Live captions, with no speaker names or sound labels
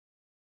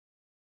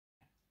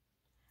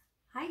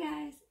Hi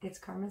guys, it's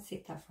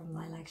Carmencita from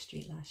Lilac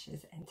Street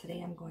Lashes, and today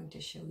I'm going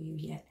to show you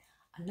yet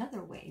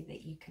another way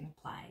that you can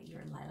apply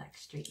your Lilac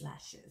Street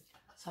Lashes.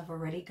 So I've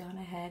already gone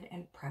ahead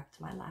and prepped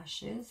my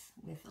lashes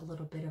with a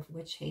little bit of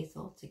witch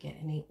hazel to get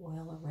any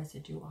oil or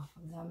residue off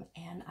of them,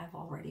 and I've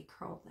already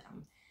curled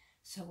them.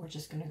 So we're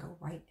just going to go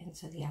right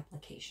into the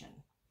application.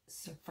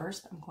 So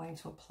first I'm going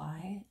to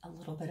apply a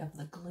little bit of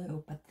the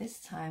glue, but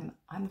this time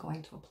I'm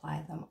going to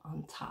apply them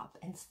on top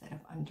instead of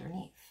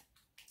underneath.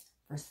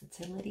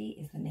 Versatility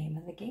is the name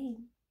of the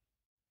game.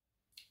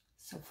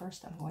 So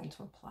first I'm going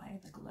to apply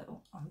the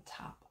glue on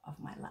top of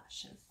my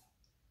lashes.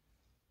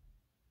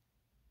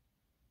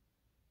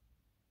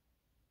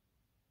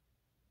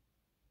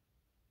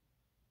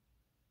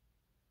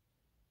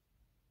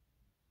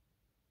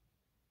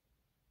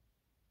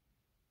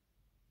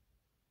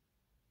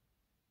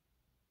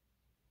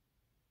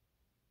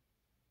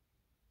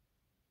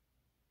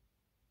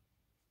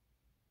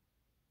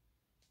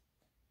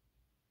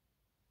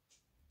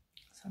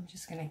 So I'm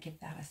just going to give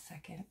that a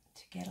second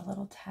to get a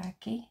little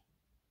tacky.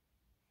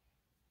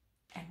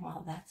 And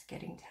while that's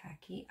getting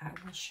tacky, I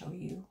will show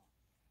you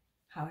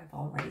how I've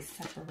already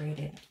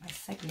separated my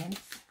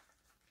segments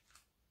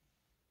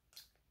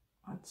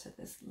onto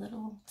this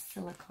little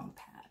silicone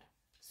pad.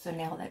 So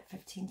now that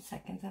 15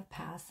 seconds have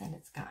passed and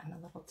it's gotten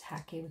a little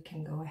tacky, we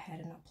can go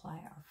ahead and apply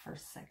our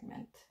first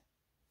segment.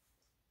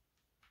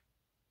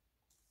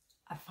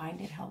 I find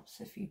it helps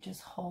if you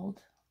just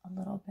hold a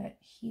little bit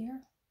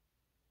here.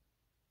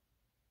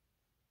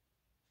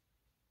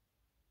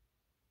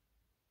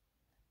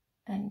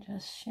 And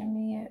just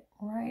shimmy it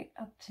right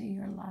up to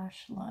your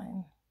lash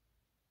line.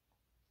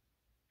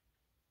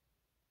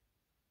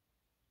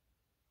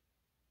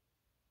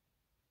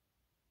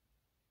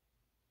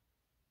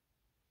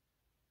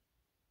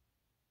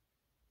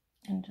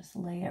 And just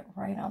lay it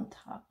right on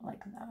top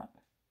like that.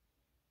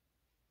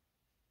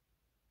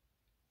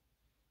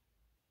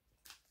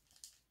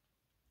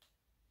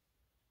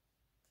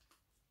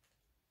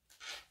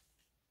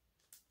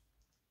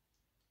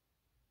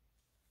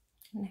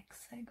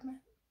 Next segment.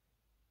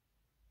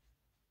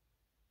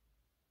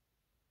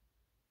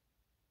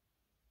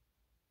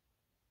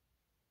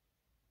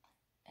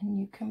 And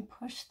you can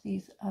push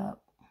these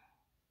up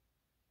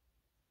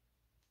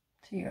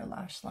to your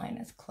lash line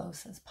as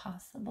close as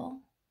possible.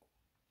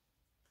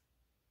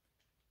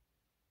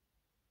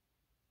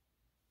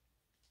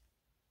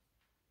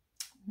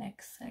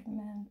 Next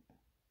segment.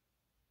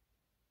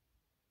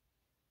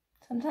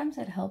 Sometimes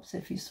it helps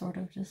if you sort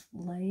of just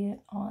lay it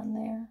on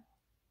there,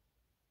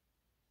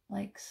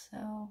 like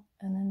so,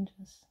 and then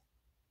just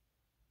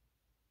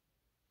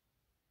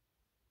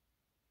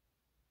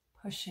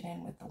push it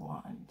in with the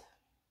wand.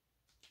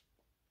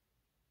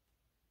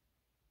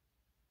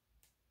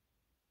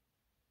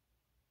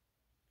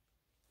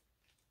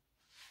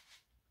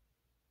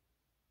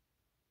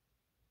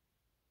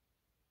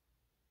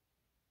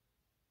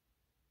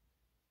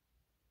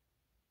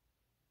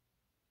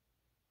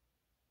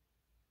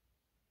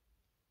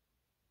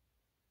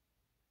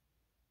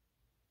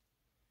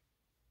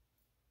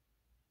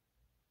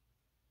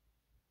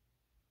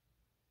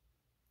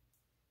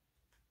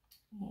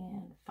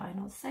 And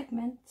final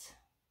segment.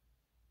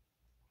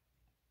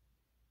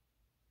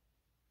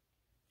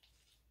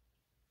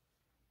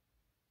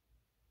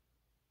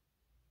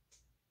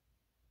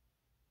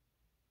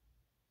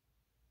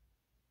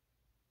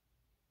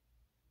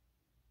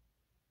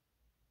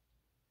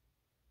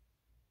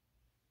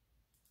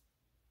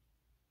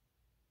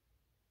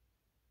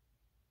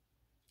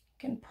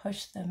 You can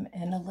push them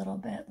in a little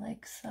bit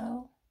like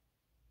so.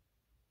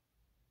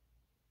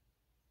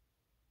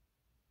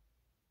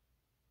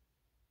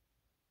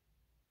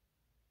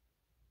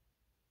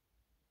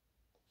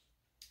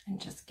 And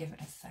just give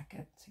it a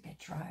second to get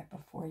dry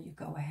before you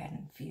go ahead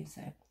and fuse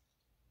it.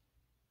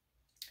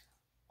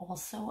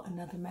 Also,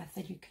 another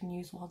method you can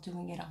use while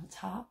doing it on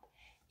top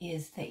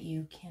is that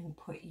you can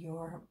put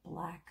your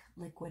black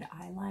liquid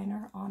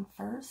eyeliner on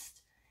first,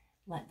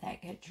 let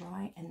that get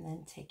dry, and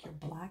then take your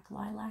black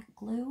lilac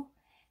glue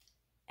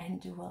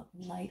and do a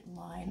light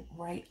line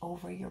right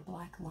over your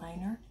black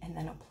liner, and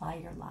then apply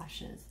your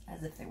lashes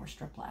as if they were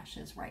strip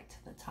lashes right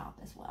to the top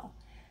as well.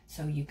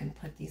 So you can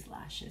put these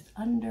lashes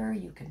under,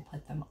 you can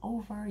put them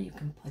over, you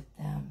can put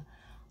them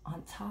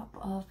on top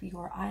of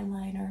your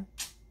eyeliner.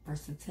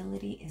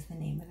 Versatility is the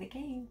name of the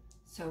game.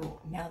 So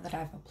now that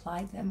I've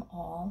applied them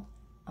all,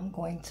 I'm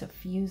going to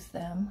fuse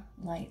them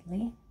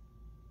lightly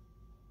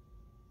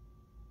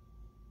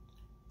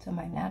to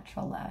my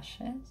natural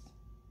lashes.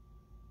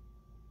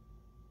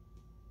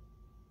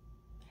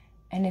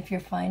 And if you're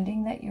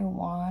finding that your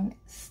wand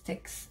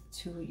sticks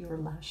to your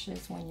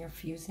lashes when you're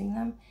fusing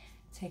them,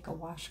 take a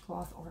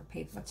washcloth or a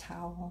paper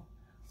towel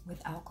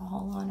with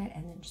alcohol on it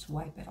and then just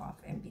wipe it off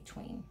in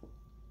between.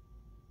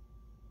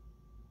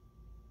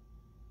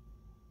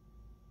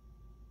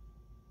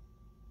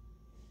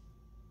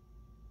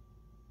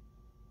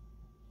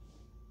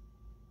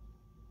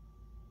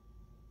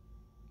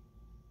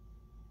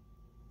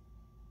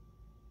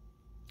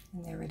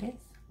 And there it is.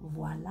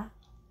 Voila.